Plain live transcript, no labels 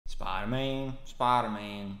Spider-Man,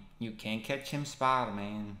 Spider-Man, you can't catch him,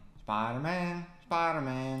 Spider-Man. Spider-Man,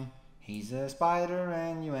 Spider-Man, he's a spider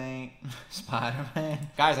and you ain't Spider-Man.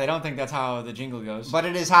 Guys, I don't think that's how the jingle goes, but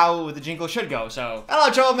it is how the jingle should go, so.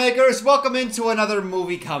 Hello, troublemakers, welcome into another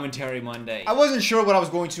movie commentary Monday. I wasn't sure what I was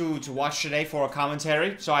going to watch today for a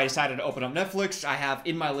commentary, so I decided to open up Netflix. I have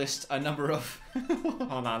in my list a number of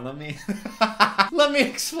hold on, let me let me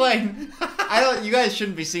explain. You guys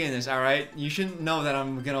shouldn't be seeing this, alright? You shouldn't know that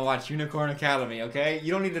I'm gonna watch Unicorn Academy, okay?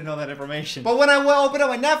 You don't need to know that information. But when I opened up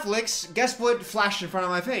my Netflix, guess what flashed in front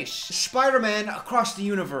of my face? Spider-Man Across the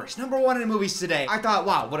Universe, #1 in movies today. I thought,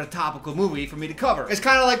 wow, what a topical movie for me to cover. It's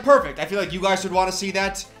kind of like perfect. I feel like you guys would want to see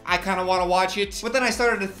that. I kind of want to watch it. But then I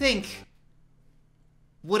started to think,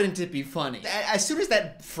 wouldn't it be funny? As soon as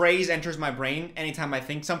that phrase enters my brain, anytime I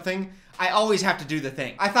think something, I always have to do the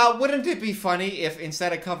thing. I thought, wouldn't it be funny if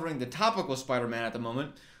instead of covering the topical Spider-Man at the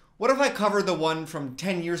moment, what if I covered the one from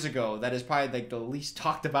 10 years ago that is probably like the least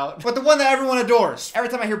talked about, but the one that everyone adores? Every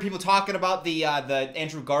time I hear people talking about the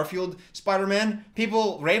Andrew Garfield Spider-Man,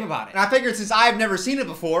 people rave about it. And I figured since I've never seen it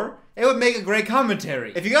before, it would make a great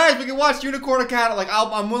commentary. If you guys, we can watch Unicorn Academy. Like,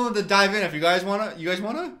 I'm willing to dive in if you guys wanna. You guys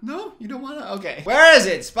wanna? No? You don't wanna? Okay. Where is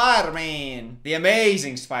it? Spider-Man. The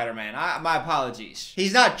Amazing Spider-Man. My apologies.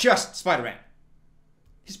 He's not just Spider-Man.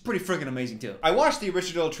 He's pretty freaking amazing too. I watched the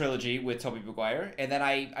original trilogy with Tobey Maguire, and then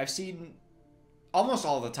I've seen almost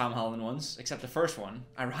all the Tom Holland ones, except the first one,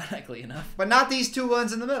 ironically enough. But not these two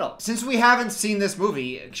ones in the middle. Since we haven't seen this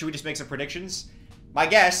movie, should we just make some predictions? My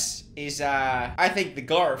guess is, I think the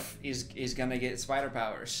Garf is gonna get spider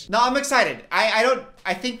powers. No, I'm excited.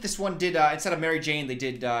 I think this one did, instead of Mary Jane, they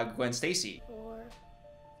did, Gwen Stacy.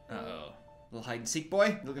 Uh-oh. Little hide and seek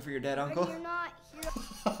boy? Looking for your dead uncle? You're not here.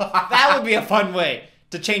 That would be a fun way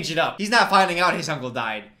to change it up. He's not finding out his uncle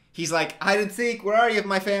died. He's like, hide and seek, where are you,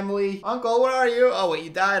 my family? Uncle, where are you? Oh wait, you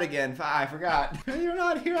died again. I forgot. You're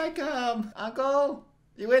not, here I come. Uncle,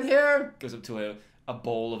 you in here? Goes up to a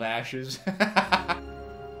bowl of ashes.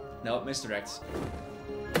 Nope, misdirects.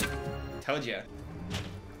 Told ya.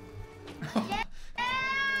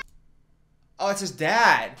 Oh, it's his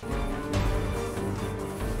dad.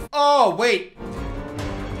 Oh, wait.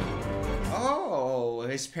 Oh,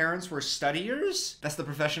 his parents were studiers? That's the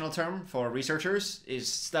professional term for researchers, is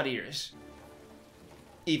studiers.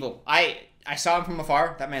 Evil. I saw him from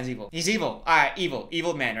afar. That man's evil. He's evil. Evil.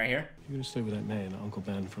 Evil man right here. You're gonna stay with that man, Uncle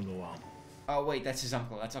Ben, for a little while. Oh, wait, that's his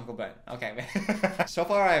uncle. That's Uncle Ben. Okay. So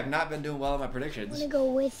far, I have not been doing well in my predictions. I want to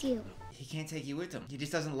go with you. He can't take you with him. He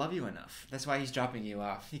just doesn't love you enough. That's why he's dropping you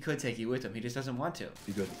off. He could take you with him. He just doesn't want to.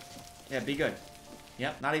 Be good. Yeah, be good.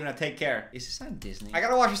 Yep, not even a take care. Is this on Disney? I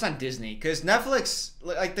gotta watch this on Disney, because Netflix,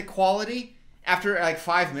 like the quality, after like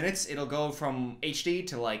 5 minutes, it'll go from HD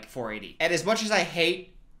to like 480. And as much as I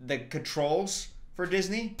hate the controls for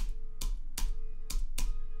Disney,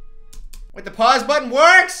 wait, the pause button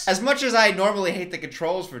works! As much as I normally hate the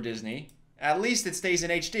controls for Disney, at least it stays in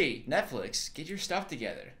HD. Netflix, get your stuff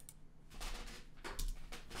together.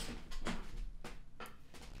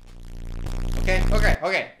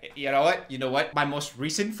 Okay. You know what? My most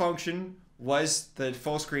recent function was the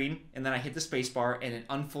full screen, and then I hit the space bar and it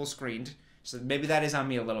unfull screened. So maybe that is on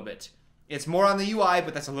me a little bit. It's more on the UI,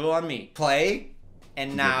 but that's a little on me. Play,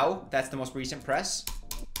 and now that's the most recent press.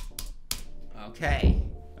 Okay.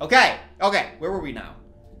 Where were we now?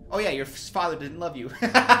 Oh yeah, your father didn't love you.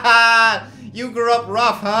 You grew up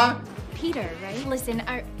rough, huh? Peter, right? Listen,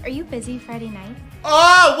 are you busy Friday night?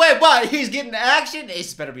 Oh, wait, what? He's getting action?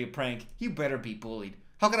 This better be a prank. You better be bullied.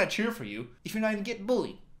 How can I cheer for you if you're not even getting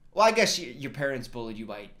bullied? Well, I guess your parents bullied you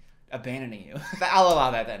by abandoning you. I'll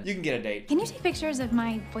allow that then. You can get a date. Can you take pictures of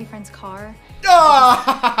my boyfriend's car? Oh,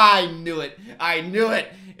 I knew it.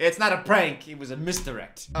 It's not a prank. It was a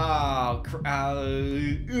misdirect. Oh,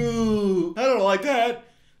 ooh, I don't like that.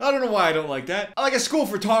 I don't know why I don't like that. Like a school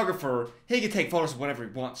photographer, he can take photos of whatever he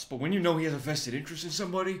wants, but when you know he has a vested interest in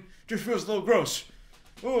somebody, it just feels a little gross.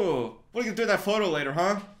 Oh, what are you gonna do with that photo later,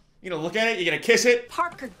 huh? You gonna look at it? You gonna kiss it?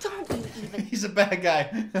 Parker, don't you even. He's a bad guy.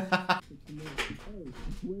 Oh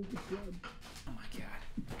my god.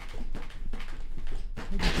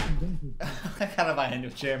 I gotta buy a new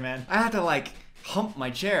chair, man. I had to like hump my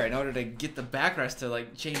chair in order to get the backrest to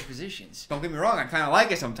like change positions. Don't get me wrong, I kind of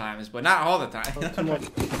like it sometimes, but not all the time.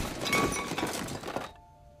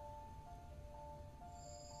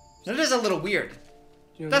 That is a little weird.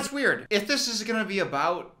 That's weird. If this is gonna be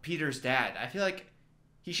about Peter's dad, I feel like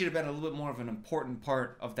he should have been a little bit more of an important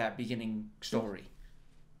part of that beginning story.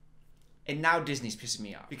 And now Disney's pissing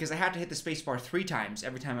me off because I have to hit the spacebar 3 times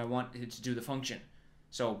every time I want it to do the function.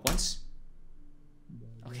 So once.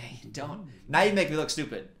 Okay, don't. Now you make me look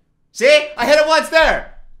stupid. See? I hit it once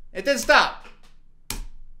there! It didn't stop.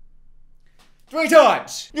 3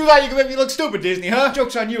 times! You thought you could make me look stupid, Disney, huh?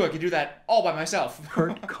 Joke's on you, I could do that all by myself.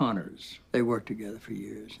 Kurt Connors. They worked together for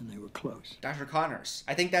years and they were close. Dr. Connors.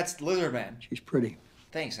 I think that's Lizardman. She's pretty.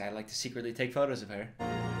 Thanks, I'd like to secretly take photos of her.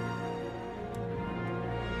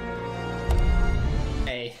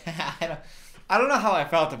 Hey, I don't know how I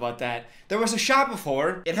felt about that. There was a shot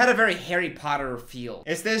before. It had a very Harry Potter feel.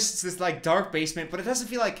 It's this like dark basement, but it doesn't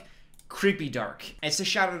feel like creepy dark. It's a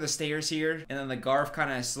shot of the stairs here, and then the Garf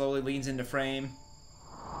kind of slowly leans into frame.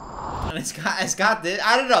 And it's got this,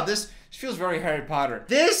 I don't know, this feels very Harry Potter.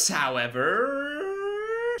 This, however,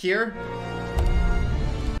 here,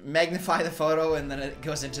 magnify the photo and then it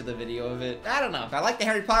goes into the video of it. I don't know, I like the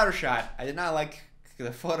Harry Potter shot. I did not like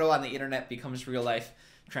the photo on the internet becomes real life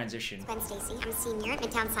transition. I'm Stacy. I'm a senior at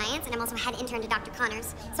Midtown Science, and I'm also head intern to Dr.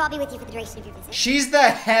 Connors, so I'll be with you for the duration of your visit. She's the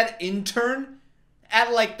head intern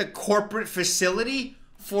at like the corporate facility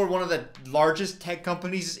for one of the largest tech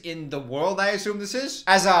companies in the world, I assume this is.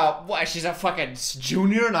 As a, what, she's a fucking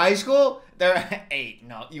junior in high school? Hey,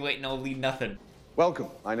 no, you ain't no lead nothing. Welcome.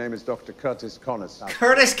 My name is Dr. Curtis Connors.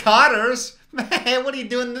 Curtis Connors? Man, what are you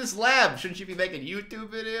doing in this lab? Shouldn't you be making YouTube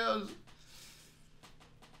videos?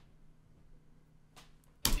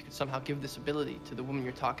 If you could somehow give this ability to the woman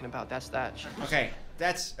you're talking about, that's that. Okay,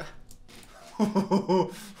 that's...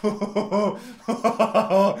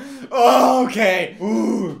 Okay.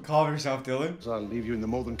 Ooh, calm yourself, Dylan. I'll leave you in the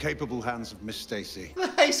more than capable hands of Miss Stacy. The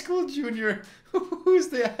high school junior. Who's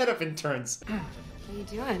the head of interns? How you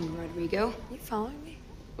doing, Rodrigo? You following me?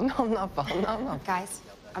 No, I'm not following. No. Guys,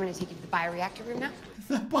 I'm gonna take you to the bioreactor room now.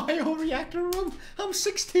 The bioreactor room? I'm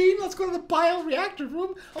 16. Let's go to the bioreactor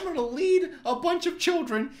room. I'm gonna lead a bunch of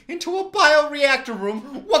children into a bioreactor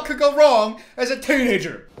room. What could go wrong as a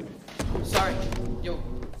teenager? Sorry. Yo.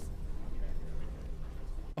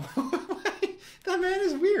 That man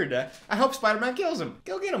is weird. I hope Spider-Man kills him.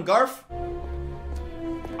 Go get him, Garf.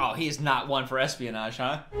 Oh, he is not one for espionage,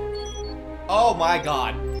 huh? Oh my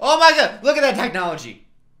god. Oh my god. Look at that technology.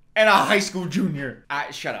 And a high school junior.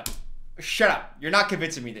 Shut up. Shut up. You're not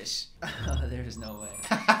convincing me this. There's no way.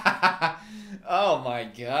 Oh my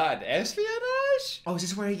god. Espionage? Oh, is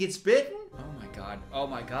this where he gets bitten? Oh my god. Oh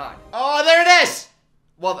my god. Oh, there it is!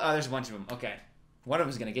 Well, there's a bunch of them. Okay. One of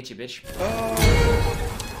them's gonna get you, bitch. Oh.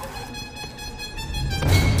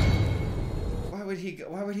 Why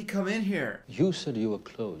would he come in here? You said you were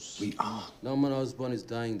close. We are. Norman Osborn is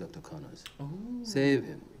dying, Dr. Connors. Ooh. Save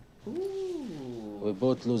him. Ooh. We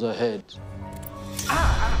both lose our heads.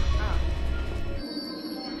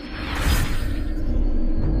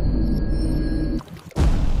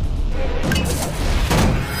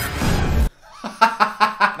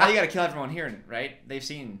 Now you gotta kill everyone here, right? They've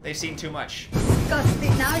seen too much.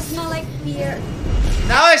 Disgusting. Now I smell like beer.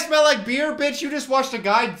 Now I smell like beer, bitch. You just watched a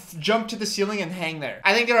guy jump to the ceiling and hang there.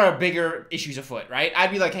 I think there are bigger issues afoot, right?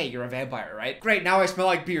 I'd be like, hey, you're a vampire, right? Great, now I smell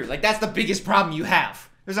like beer. Like, that's the biggest problem you have.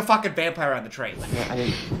 There's a fucking vampire on the train.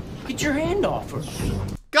 Get your hand off her.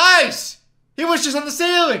 Guys! He was just on the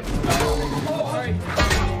ceiling!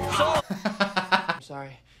 I'm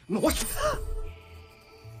sorry. It's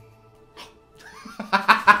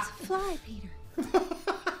a fly, Peter.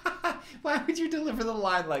 Why would you deliver the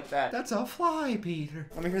line like that? That's a fly, Peter.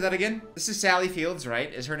 Let me hear that again. This is Sally Fields,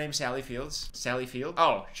 right? Is her name Sally Fields? Sally Field?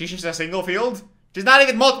 Oh, she's just a single field? She's not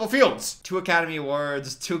even multiple fields. 2 Academy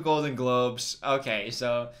Awards, 2 Golden Globes. Okay,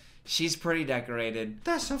 so she's pretty decorated.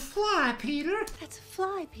 That's a fly, Peter. That's a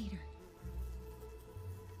fly, Peter.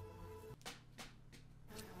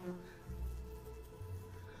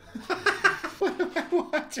 What am I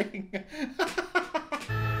watching?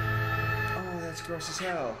 Oh, that's gross as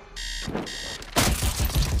hell.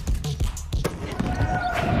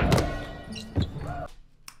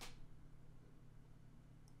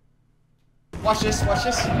 Watch this, watch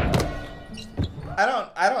this. I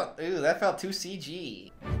don't, ooh, that felt too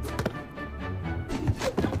CG.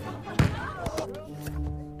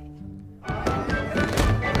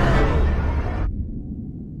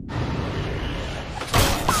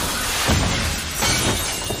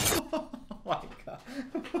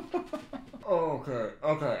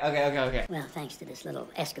 Okay. Well, thanks to this little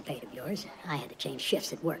escapade of yours, I had to change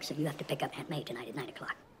shifts at work, so you have to pick up Aunt May tonight at 9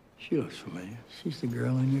 o'clock. She looks familiar. She's the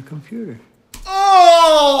girl in your computer.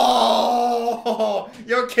 Oh!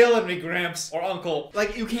 You're killing me, Gramps. Or Uncle.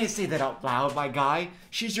 Like, you can't say that out loud, my guy.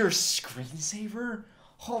 She's your screensaver?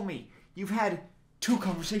 Homie, you've had 2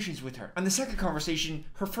 conversations with her. On the second conversation,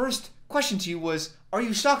 her first question to you was, "Are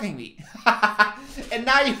you stalking me?" And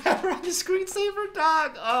now you have her on the screensaver,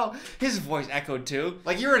 dog. Oh, his voice echoed too.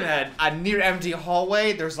 Like you're in a near empty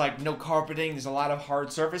hallway. There's like no carpeting. There's a lot of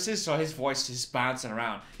hard surfaces. So his voice is bouncing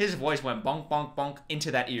around. His voice went bonk, bonk, bonk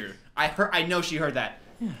into that ear. I know she heard that.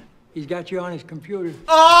 Yeah, he's got you on his computer.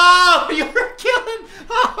 Oh, you were killing.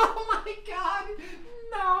 Oh my God.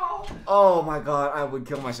 No. Oh my God, I would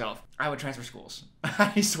kill myself. I would transfer schools.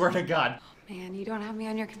 I swear to God. Man, you don't have me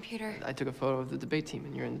on your computer. I took a photo of the debate team,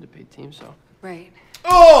 and you're in the debate team, so. Right.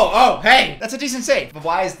 Oh, hey, that's a decent save. But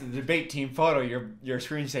why is the debate team photo your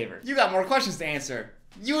screensaver? You got more questions to answer.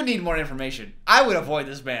 You need more information. I would avoid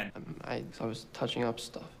this man. I was touching up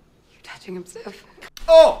stuff. You're touching him stuff.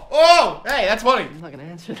 Oh, hey, that's funny. I'm not gonna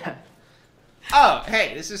answer that. Oh,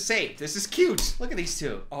 hey, this is safe. This is cute. Look at these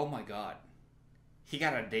two. Oh my God. He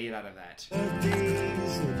got a date out of that.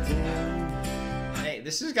 Hey,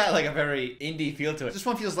 this has got like a very indie feel to it. This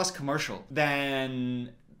one feels less commercial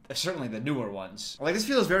than certainly the newer ones. Like this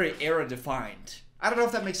feels very era defined. I don't know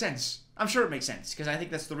if that makes sense. I'm sure it makes sense because I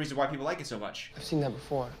think that's the reason why people like it so much. I've seen that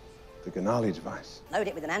before. The Ghanali device. Load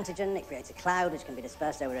it with an antigen, it creates a cloud which can be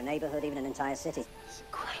dispersed over a neighborhood, even an entire city. It's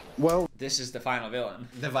incredible. Well, this is the final villain.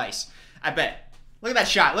 Device. I bet. Look at that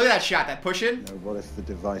shot. Look at that shot. That push in. you know, what if the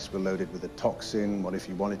device were loaded with a toxin? What if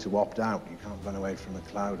you wanted to opt out? You can't run away from a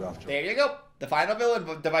cloud after all. There you go. The final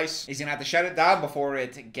villain device. He's gonna have to shut it down before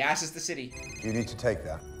it gasses the city. You need to take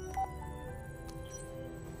that.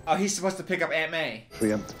 Oh, he's supposed to pick up Aunt May.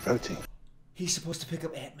 Preempt the protein. He's supposed to pick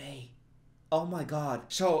up Aunt May. Oh my God.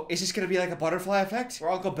 So is this gonna be like a butterfly effect?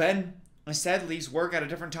 Where Uncle Ben instead leaves work at a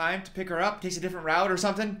different time to pick her up, takes a different route or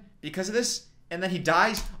something because of this? And then he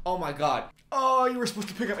dies? Oh my God. Oh, you were supposed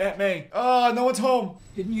to pick up Aunt May. Oh, no one's home.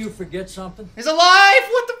 Didn't you forget something? He's alive!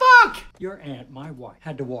 What the fuck? Your aunt, my wife,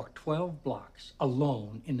 had to walk 12 blocks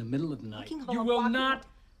alone in the middle of the night. You will not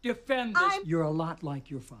defend this. You're a lot like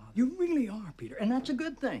your father. You really are, Peter, and that's a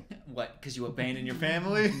good thing. What, because you abandoned your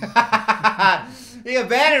family? He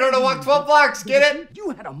abandoned her to walk 12 blocks, get it? You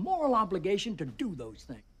had a moral obligation to do those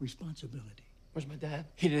things. Responsibility. Where's my dad?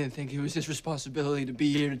 He didn't think it was his responsibility to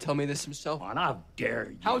be here to tell me this himself. Come on, how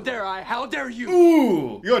dare you? How dare I? How dare you?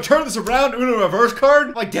 Ooh, you gonna turn this around into a reverse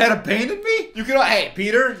card? Like dad abandoned me? You can, hey,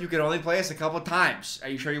 Peter, you can only play us a couple times. Are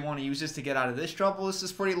you sure you want to use this to get out of this trouble? This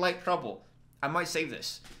is pretty light trouble. I might save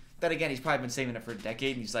this. Then again, he's probably been saving it for a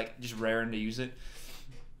decade and he's like just raring to use it.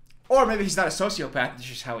 Or maybe he's not a sociopath, it's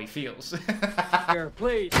just how he feels. Here,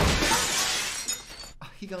 please.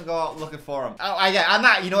 He's gonna go out looking for him. Oh, I'm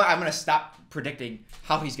not, you know what? I'm gonna stop predicting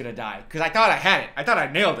how he's gonna die. Because I thought I had it. I thought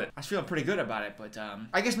I nailed it. I was feeling pretty good about it, but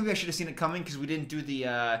I guess maybe I should have seen it coming because we didn't do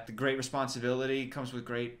the great responsibility comes with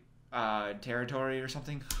great territory or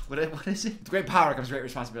something. What is it? Great power comes with great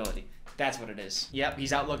responsibility. That's what it is. Yep,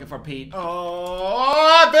 he's out looking for Pete.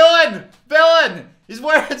 Oh, villain! Villain! He's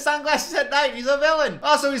wearing sunglasses at night. He's a villain.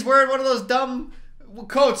 Also, he's wearing one of those dumb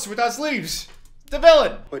coats without sleeves. The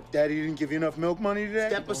villain. But Daddy didn't give you enough milk money today?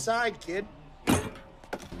 Step aside, kid.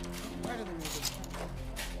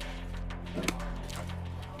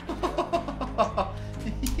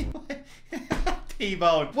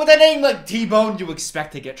 T-Bone. With a name like T-Bone, you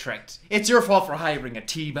expect to get tricked. It's your fault for hiring a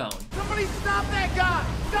T-Bone. Somebody stop that guy!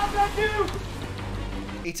 Stop that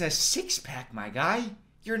dude! It's a 6-pack, my guy.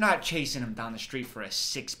 You're not chasing him down the street for a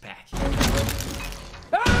 6-pack.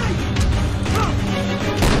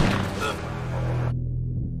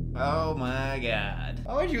 Oh my God.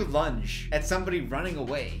 Why would you lunge at somebody running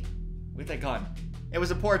away with a gun? It was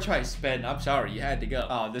a poor choice, Ben. I'm sorry, you had to go.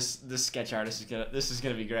 Oh, this sketch artist is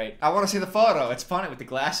gonna be great. I want to see the photo. It's funny with the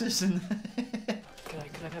glasses and. Can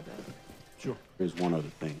I have that? Sure. Here's one other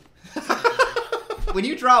thing. When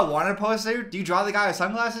you draw a wanted poster, do you draw the guy with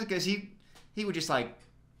sunglasses? Because he would just like,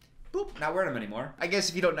 boop, not wearing them anymore. I guess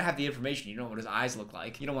if you don't have the information, you don't know what his eyes look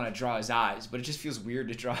like. You don't want to draw his eyes, but it just feels weird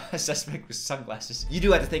to draw a suspect with sunglasses. You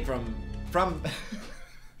do have to think from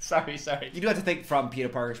sorry. You do have to think from Peter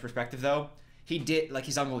Parker's perspective, though. He did, like,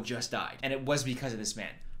 his uncle just died, and it was because of this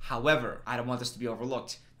man. However, I don't want this to be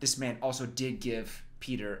overlooked. This man also did give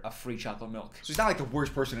Peter a free chocolate milk. So he's not like the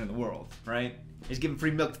worst person in the world, right? He's giving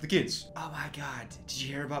free milk to the kids. Oh my God, did you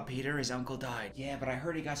hear about Peter? His uncle died. Yeah, but I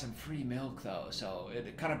heard he got some free milk though, so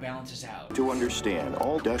it kind of balances out. To understand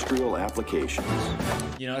all industrial applications.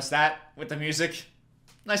 You notice that with the music?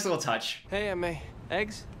 Nice little touch. Hey, Aunt May.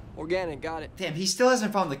 Eggs? Organic, got it. Damn, he still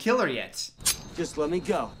hasn't found the killer yet. Just let me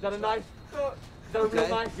go. Is that a knife? Is that a real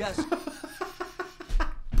knife? Yes.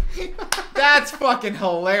 That's fucking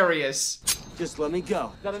hilarious. Just let me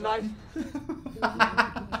go. Is that a knife?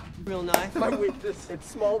 Real knife? My weakness. It's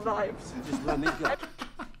small knives. Just let me go.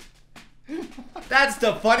 That's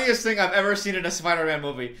the funniest thing I've ever seen in a Spider-Man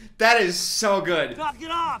movie. That is so good. Knock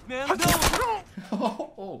it off, man.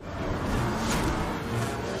 Oh.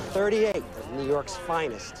 38 of New York's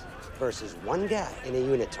finest versus one guy in a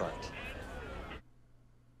unitard.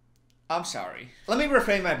 I'm sorry. Let me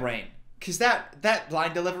reframe my brain. Because that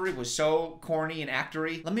line delivery was so corny and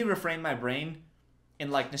actory. Let me reframe my brain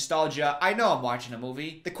in like nostalgia. I know I'm watching a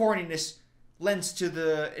movie. The corniness lends to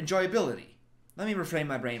the enjoyability. Let me reframe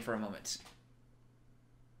my brain for a moment.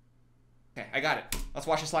 Okay, I got it. Let's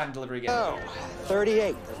watch this line delivery again. Oh,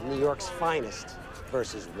 38 of New York's finest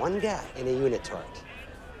versus one guy in a unitard.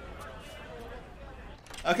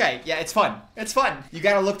 Okay, yeah, it's fun. It's fun. You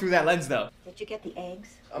gotta look through that lens, though. Did you get the eggs?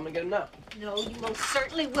 I'm gonna get them now. No, you most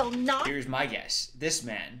certainly will not. Here's my guess. This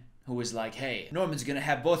man, who was like, hey, Norman's gonna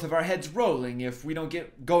have both of our heads rolling if we don't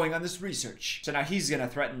get going on this research. So now he's gonna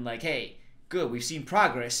threaten like, hey, good, we've seen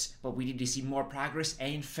progress, but we need to see more progress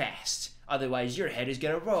and fast. Otherwise, your head is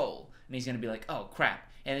gonna roll. And he's gonna be like, oh,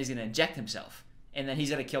 crap. And he's gonna inject himself. And then he's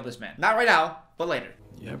gonna kill this man. Not right now, but later.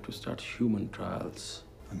 You have to start human trials.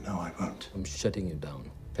 No, I won't. I'm shutting you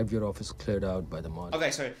down. Have your office cleared out by the mod.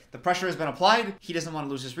 Okay, so the pressure has been applied. He doesn't want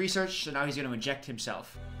to lose his research, so now he's gonna inject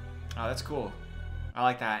himself. Oh, that's cool. I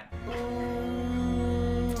like that.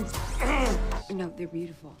 No, they're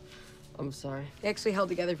beautiful. I'm sorry. They actually held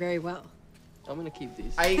together very well. I'm gonna keep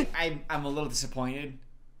these. I'm a little disappointed.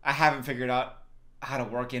 I haven't figured out how to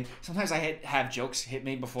work in. Sometimes I have jokes hit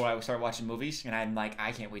me before I start watching movies, and I'm like,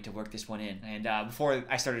 I can't wait to work this one in. And before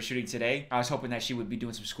I started shooting today, I was hoping that she would be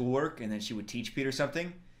doing some schoolwork, and then she would teach Peter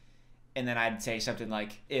something. And then I'd say something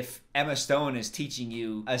like, if Emma Stone is teaching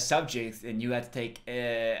you a subject and you have to take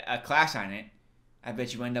a class on it, I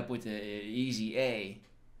bet you end up with an easy A.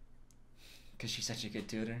 Because she's such a good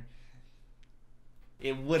tutor.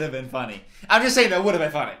 It would have been funny. I'm just saying that would have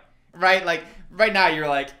been funny. Right? Like, right now you're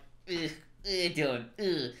like, Dylan,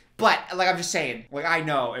 but like I'm just saying, like I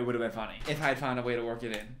know it would have been funny if I had found a way to work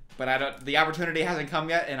it in, but I don't. The opportunity hasn't come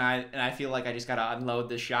yet, and I feel like I just gotta unload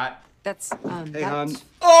this shot. That's Hey, hon.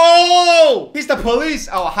 Oh, he's the police.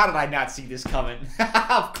 Oh, how did I not see this coming?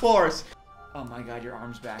 Of course. Oh my God, your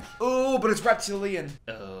arm's back. Oh, but it's reptilian.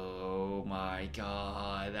 Oh my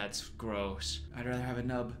God, that's gross. I'd rather have a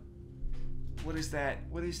nub. What is that?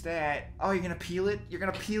 What is that? Oh, you're gonna peel it? You're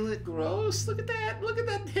gonna peel it? Gross. Look at that. Look at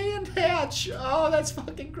that hand hatch. Oh, that's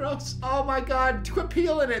fucking gross. Oh my God. Quit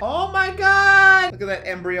peeling it. Oh my God. Look at that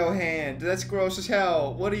embryo hand. That's gross as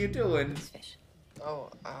hell. What are you doing?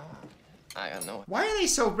 Oh, I don't know. Why are they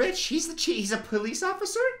so rich? He's the chief. He's a police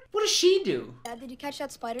officer? What does she do? Dad, did you catch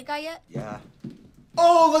that spider guy yet? Yeah.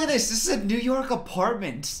 Oh, look at this. This is a New York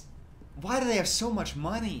apartment. Why do they have so much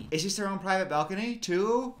money? Is this their own private balcony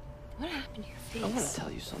too? What happened to your face? I want to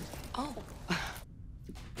tell you something. Oh.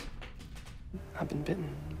 I've been bitten.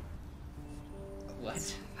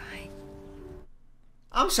 What?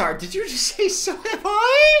 I'm sorry, did you just say so have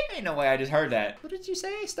I? Ain't no way I just heard that. What did you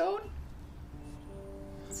say, Stone?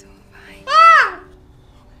 So have I. Ah!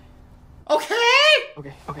 Okay?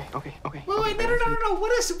 Okay. Wait, no.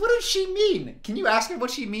 What does she mean? Can you ask her what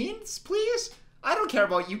she means, please? I don't care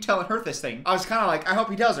about you telling her this thing. I was kind of like, I hope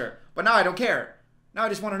he tells her. But now I don't care. Now I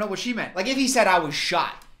just want to know what she meant. Like, if he said I was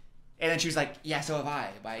shot, and then she was like, yeah, so have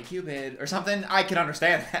I, by a Cupid, or something, I could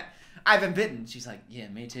understand that. I've been bitten. She's like, yeah,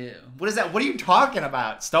 me too. What is that? What are you talking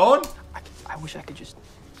about, Stone? I wish I could just...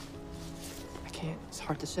 I can't. It's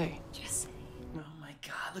hard to say. Just say. Oh my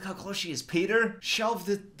God, look how close she is, Peter. Shelve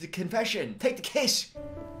the confession. Take the case.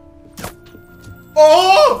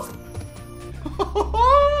 Oh!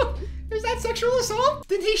 Is that sexual assault?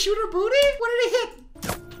 Did he shoot her booty? What did he hit?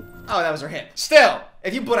 Oh, that was her hit. Still,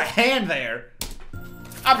 if you put a hand there,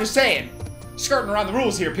 I'm just saying, skirting around the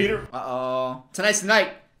rules here, Peter. Uh-oh. Tonight's the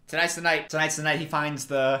night. Tonight's the night. Tonight's the night he finds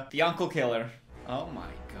the uncle killer. Oh my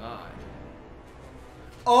God.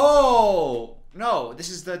 Oh! No, this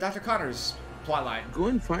is the Dr. Connors plotline. Go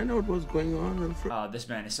and find out what's going on, Alfred. Oh, this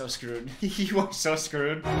man is so screwed. He was so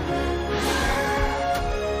screwed.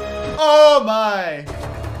 Oh my!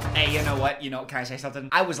 Hey, you know what? You know, can I say something?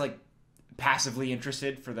 I was like passively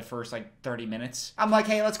interested for the first like 30 minutes. I'm like,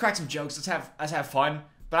 hey, let's crack some jokes. Let's have fun.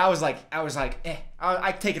 But I was like,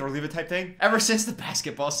 I take it or leave it type thing. Ever since the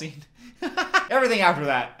basketball scene, everything after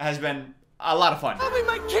that has been a lot of fun. I mean,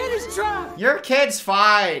 my kid is trapped. Your kid's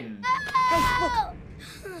fine. Hey, look.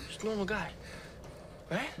 Just a normal guy,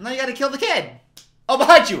 right? Now you gotta kill the kid. Oh,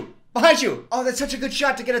 behind you! Behind you! Oh, that's such a good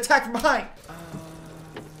shot to get attacked from behind.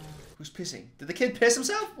 Who's pissing? Did the kid piss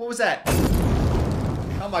himself? What was that?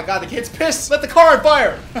 Oh my God, the kid's pissed! Let the car on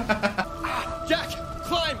fire! Jack,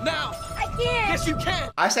 climb now! I can't! Yes, you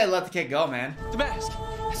can! I say let the kid go, man. The mask,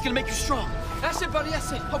 it's gonna make you strong. That's it, buddy,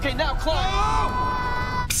 that's it. Okay, now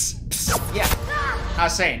climb. Yeah. I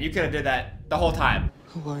was saying, you could have did that the whole time.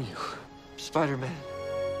 Who are you? Spider-Man.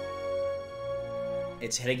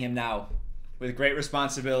 It's hitting him now. With great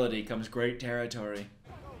responsibility comes great territory.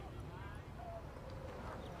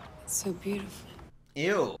 It's so beautiful.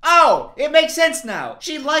 Ew. Oh, it makes sense now.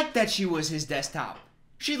 She liked that she was his desktop.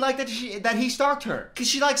 She liked that he stalked her. Cause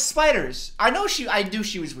she likes spiders. I knew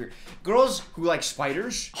she was weird. Girls who like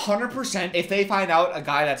spiders, 100%, if they find out a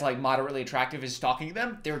guy that's like moderately attractive is stalking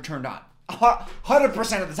them, they're turned on.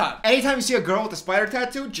 100% of the time. Anytime you see a girl with a spider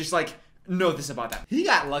tattoo, just like, know this about that. He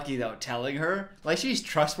got lucky though, telling her. Like, she's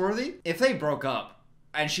trustworthy. If they broke up,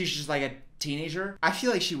 and she's just like a teenager, I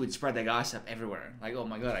feel like she would spread the gossip everywhere. Like, oh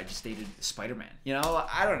my god, I just dated Spider-Man. You know,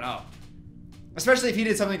 I don't know. Especially if he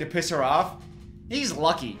did something to piss her off. He's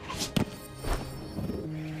lucky.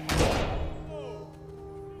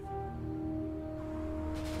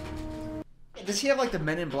 Does he have like the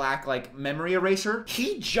Men in Black like memory eraser?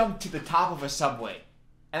 He jumped to the top of a subway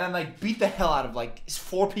and then like beat the hell out of like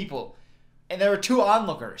 4 people. And there were 2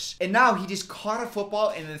 onlookers. And now he just caught a football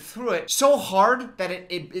and then threw it so hard that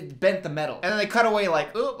it bent the metal. And then they cut away like,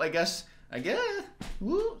 oh, I guess.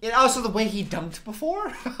 Woo. And also the way he dunked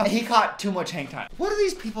before. He caught too much hang time. What are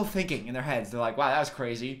these people thinking in their heads? They're like, wow, that was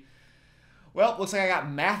crazy. Well, looks like I got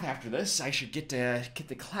math after this. I should get to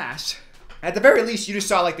class. At the very least, you just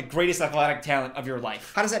saw like the greatest athletic talent of your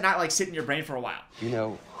life. How does that not like sit in your brain for a while? You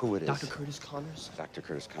know who it is? Dr. Curtis Connors? Dr.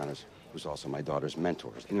 Curtis Connors, who's also my daughter's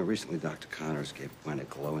mentor. You know, recently Dr. Connors gave Gwen a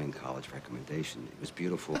glowing college recommendation. It was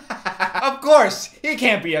beautiful. Of course! He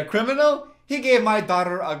can't be a criminal! He gave my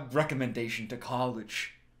daughter a recommendation to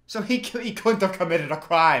college. So he couldn't have committed a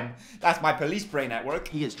crime. That's my police brain at work.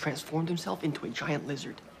 He has transformed himself into a giant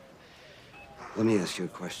lizard. Let me ask you a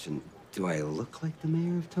question. Do I look like the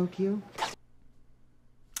mayor of Tokyo?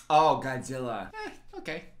 Oh, Godzilla.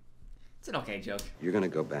 Okay. It's an okay joke. You're gonna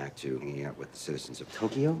go back to hanging out with the citizens of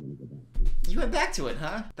Tokyo? You went back to it,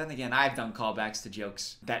 huh? Then again, I've done callbacks to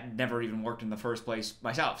jokes that never even worked in the first place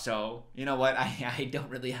myself. So, you know what? I don't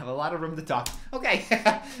really have a lot of room to talk. Okay,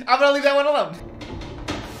 I'm gonna leave that one alone.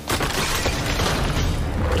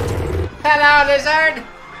 Hello, lizard!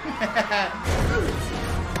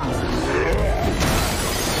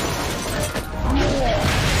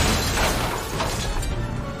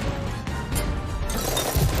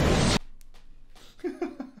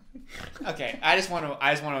 Okay, I just want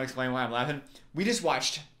to explain why I'm laughing. We just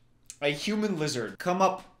watched a human lizard come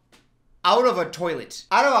up out of a toilet,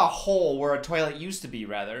 out of a hole where a toilet used to be,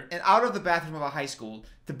 rather, and out of the bathroom of a high school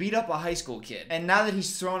to beat up a high school kid. And now that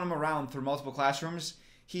he's thrown him around through multiple classrooms,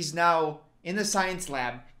 he's now in the science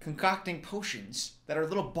lab concocting potions that are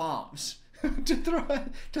little bombs to throw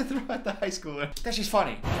at the high schooler. That's just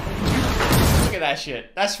funny. Look at that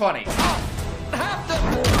shit. That's funny.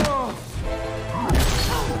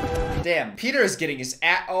 Damn, Peter is getting his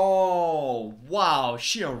ass. Oh, wow.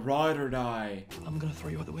 She a ride or die. I'm gonna throw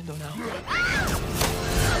you out the window now.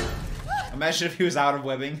 Imagine if he was out of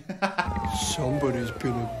webbing. Somebody's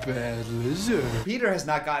been a bad lizard. Peter has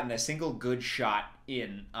not gotten a single good shot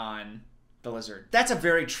in on the lizard. That's a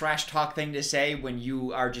very trash talk thing to say when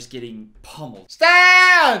you are just getting pummeled.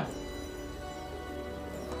 Stand!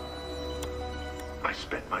 I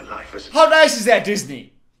spent my life as... How nice is that,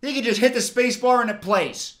 Disney? You can just hit the space bar and it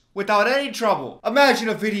plays. Without any trouble. Imagine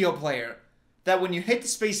a video player that when you hit the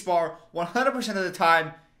spacebar 100% of the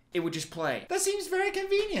time, it would just play. That seems very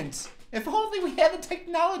convenient. If only we had the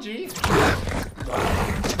technology.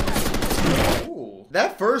 Ooh,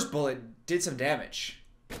 that first bullet did some damage.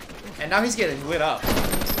 And now he's getting lit up.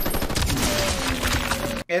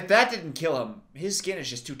 If that didn't kill him, his skin is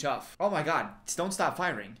just too tough. Oh my god, don't stop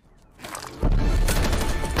firing.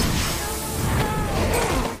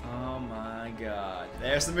 God.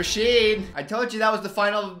 There's the machine. I told you that was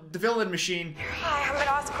the villain machine. Hi, I'm at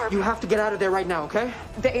Oscorp. You have to get out of there right now, okay?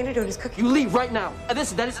 The antidote is cooking. You leave right now.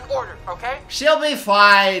 Listen, that is an order, okay? She'll be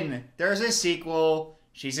fine. There's a sequel.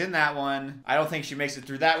 She's in that one. I don't think she makes it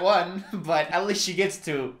through that one, but at least she gets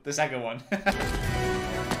to the second one.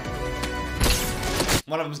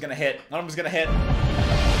 One of them's gonna hit. One of them's gonna hit.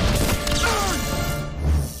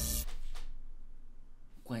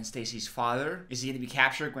 Gwen Stacy's father. Is he gonna be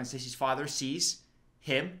captured? Gwen Stacy's father sees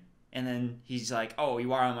him, and then he's like, oh,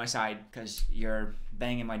 you are on my side because you're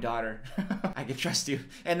banging my daughter. I can trust you.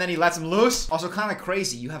 And then he lets him loose. Also kind of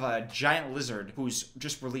crazy. You have a giant lizard who's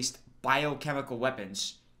just released biochemical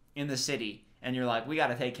weapons in the city, and you're like, we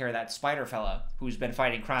gotta take care of that spider fella who's been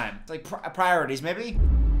fighting crime. It's like priorities, maybe?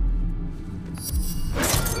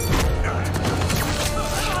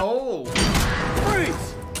 Oh.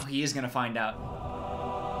 Freeze! Oh, he is gonna find out.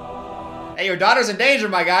 Hey, your daughter's in danger,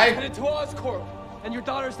 my guy. Headed to Oscorp, and your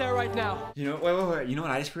daughter's there right now. You know, wait. You know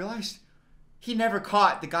what I just realized? He never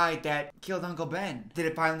caught the guy that killed Uncle Ben. Did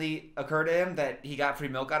it finally occur to him that he got free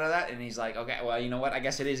milk out of that? And he's like, okay, well, you know what? I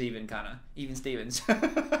guess it is even, kinda. Even Stevens. 1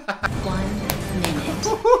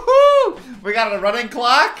 minute. We got a running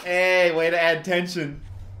clock. Hey, way to add tension.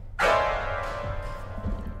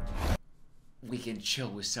 We can chill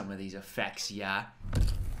with some of these effects, yeah?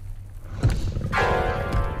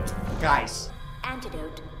 Guys.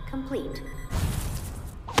 Antidote complete.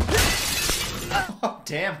 Oh,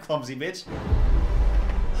 damn, clumsy bitch.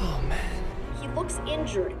 Oh, man. He looks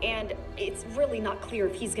injured, and it's really not clear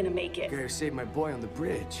if he's gonna make it. Gotta save my boy on the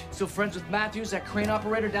bridge. Still friends with Matthews, that crane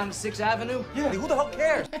operator down to 6th Avenue? Yeah, who the hell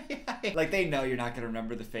cares? Like, they know you're not gonna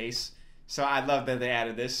remember the face. So I love that they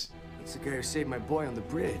added this. That's the guy who saved my boy on the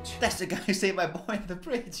bridge. That's the guy who saved my boy on the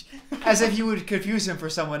bridge. As if you would confuse him for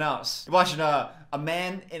someone else. You're watching a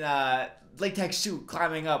man in a latex suit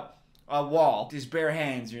climbing up a wall with his bare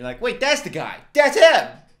hands. And you're like, wait, that's the guy. That's him.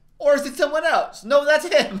 Or is it someone else? No, that's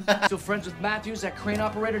him. Still friends with Matthews, that crane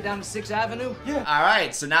operator down to 6th Avenue? Yeah. All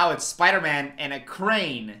right, so now it's Spider-Man and a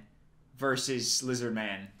crane versus Lizard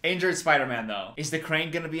Man. Injured Spider-Man, though. Is the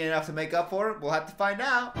crane gonna be enough to make up for it? We'll have to find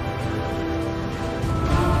out.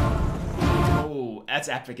 Oh, that's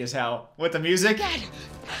epic as hell. With the music? Dad.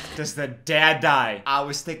 Does the dad die? I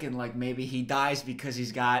was thinking like maybe he dies because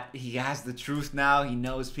he has the truth now. He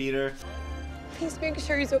knows Peter. Please make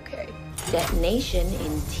sure he's okay. Detonation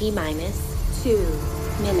in T-minus 2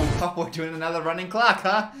 minutes. Oh, we're doing another running clock,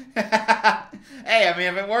 huh? Hey, I mean,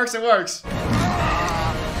 if it works, it works.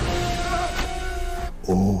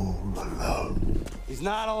 All alone. He's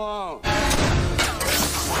not alone.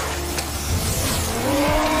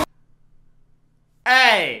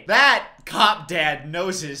 Hey, that cop dad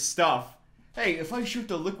knows his stuff. Hey, if I shoot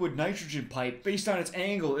the liquid nitrogen pipe based on its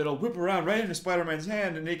angle, it'll whip around right into Spider-Man's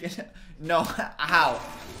hand and he can... No, how?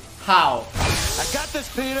 How? I got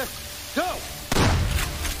this, Peter. Go!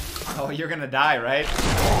 Oh, you're gonna die, right? 4,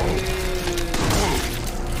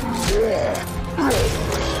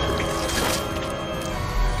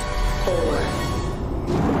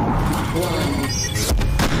 1.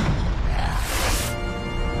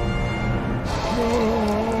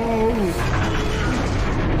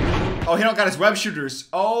 Oh, he don't got his web shooters.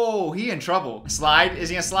 Oh, he in trouble. Slide? Is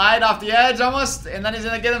he gonna slide off the edge almost? And then he's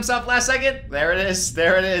gonna get himself last second? There it is.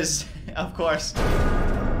 There it is. Of course.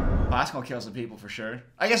 Oh, that's gonna kill some people for sure.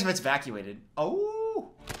 I guess if it's evacuated. Oh.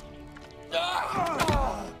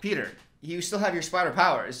 Peter, you still have your spider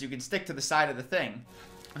powers. You can stick to the side of the thing.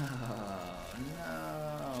 Oh,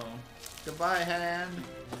 no. Goodbye, hand.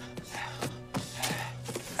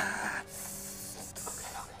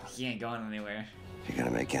 He ain't going anywhere. You're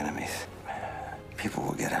gonna make enemies. People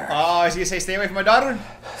will get hurt. Oh, is he gonna say stay away from my daughter?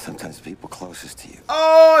 Sometimes people closest to you.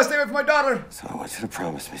 Oh, stay away from my daughter. So I want you to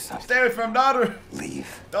promise me something. Stay away from daughter.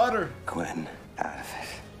 Leave Daughter. Gwen out of it.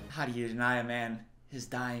 How do you deny a man his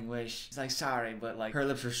dying wish? He's like, sorry, but like, her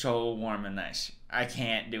lips are so warm and nice. I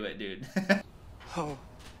can't do it, dude. Oh.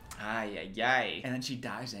 Ay, ay, ay. And then she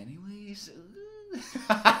dies anyways?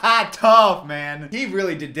 Tough, man. He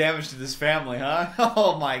really did damage to this family, huh?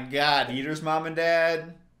 Oh my god. Peter's mom and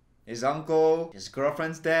dad, his uncle, his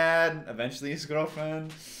girlfriend's dad, eventually his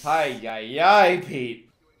girlfriend. Ay, ay, ay, Pete.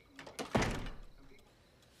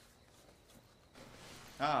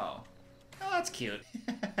 Oh. Oh, that's cute.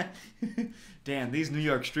 Damn, these New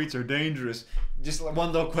York streets are dangerous. Just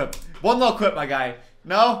one little quip. One little quip, my guy.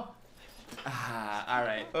 No? Ah,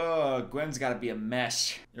 alright. Oh, Gwen's gotta be a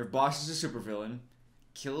mess. Your boss is a supervillain,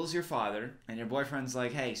 kills your father, and your boyfriend's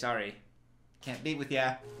like, hey, sorry, can't be with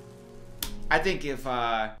ya. I think if,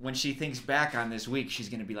 when she thinks back on this week, she's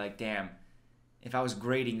gonna be like, damn, if I was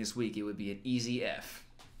grading this week, it would be an easy F.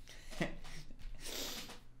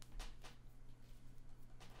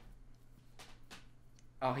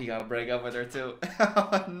 Oh, he gotta break up with her too.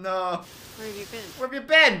 Oh no. Where have you been? Where have you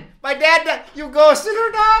been? My dad, you ghosted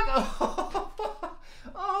her, dog?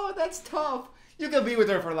 Oh, that's tough. You could be with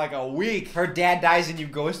her for like a week. Her dad dies and you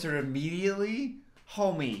ghost her immediately?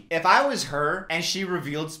 Homie, if I was her and she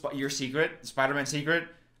revealed your secret, Spider-Man's secret,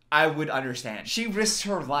 I would understand. She risks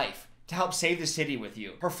her life to help save the city with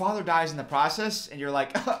you. Her father dies in the process and you're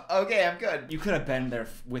like, okay, I'm good. You could have been there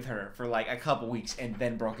with her for like a couple weeks and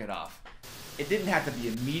then broke it off. It didn't have to be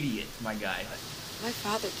immediate, my guy. My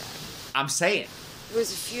father died. I'm saying. It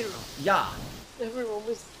was a funeral. Yeah. Everyone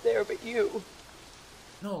was there but you.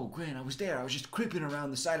 No, Gwen, I was there. I was just creeping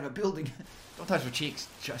around the side of a building. Don't touch her cheeks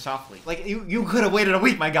softly. Like, you could have waited a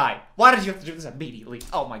week, my guy. Why did you have to do this immediately?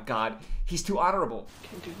 Oh my god. He's too honorable.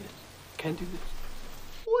 Can't do this. Can't do this.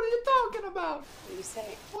 What are you talking about? What do you say?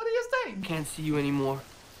 What do you think? Can't see you anymore.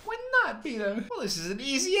 Why not, Peter? Well, this is an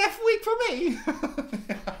easy F week for me.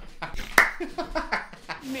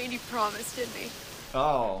 You made you promise, didn't he?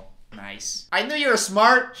 Oh, nice. I knew you were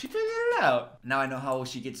smart. She figured it out. Now I know how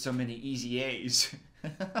she gets so many easy A's.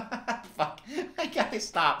 Fuck, I gotta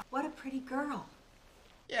stop. What a pretty girl.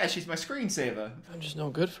 Yeah, she's my screensaver. I'm just no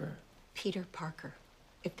good for her. Peter Parker.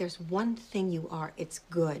 If there's one thing you are, it's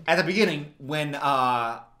good. At the beginning, when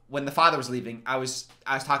the father was leaving, I was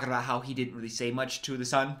talking about how he didn't really say much to the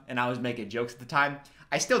son, and I was making jokes at the time.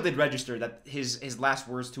 I still did register that his last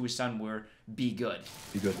words to his son were, be good.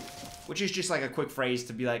 Be good. Which is just like a quick phrase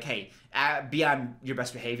to be like, hey, be on your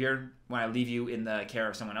best behavior when I leave you in the care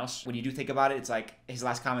of someone else. When you do think about it, it's like his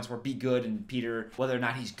last comments were, be good, and Peter, whether or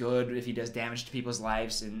not he's good, if he does damage to people's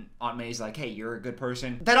lives, and Aunt May's like, hey, you're a good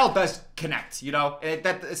person. That all does connect, you know?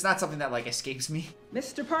 It's not something that, like, escapes me.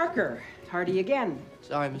 Mr. Parker, tardy again.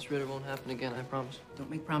 Sorry, Miss Ritter, won't happen again, I promise.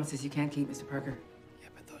 Don't make promises you can't keep, Mr. Parker. Yeah,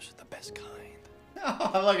 but those are the best kind.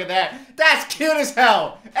 Oh, look at that. That's cute as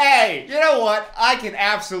hell. Hey, you know what? I can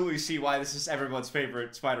absolutely see why this is everyone's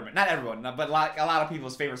favorite Spider-Man. Not everyone, but a lot of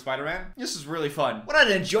people's favorite Spider-Man. This is really fun. What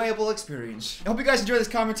an enjoyable experience. I hope you guys enjoyed this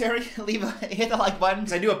commentary. Hit the like button,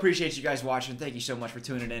 because I do appreciate you guys watching. Thank you so much for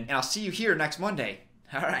tuning in. And I'll see you here next Monday.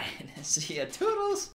 All right. See ya. Toodles.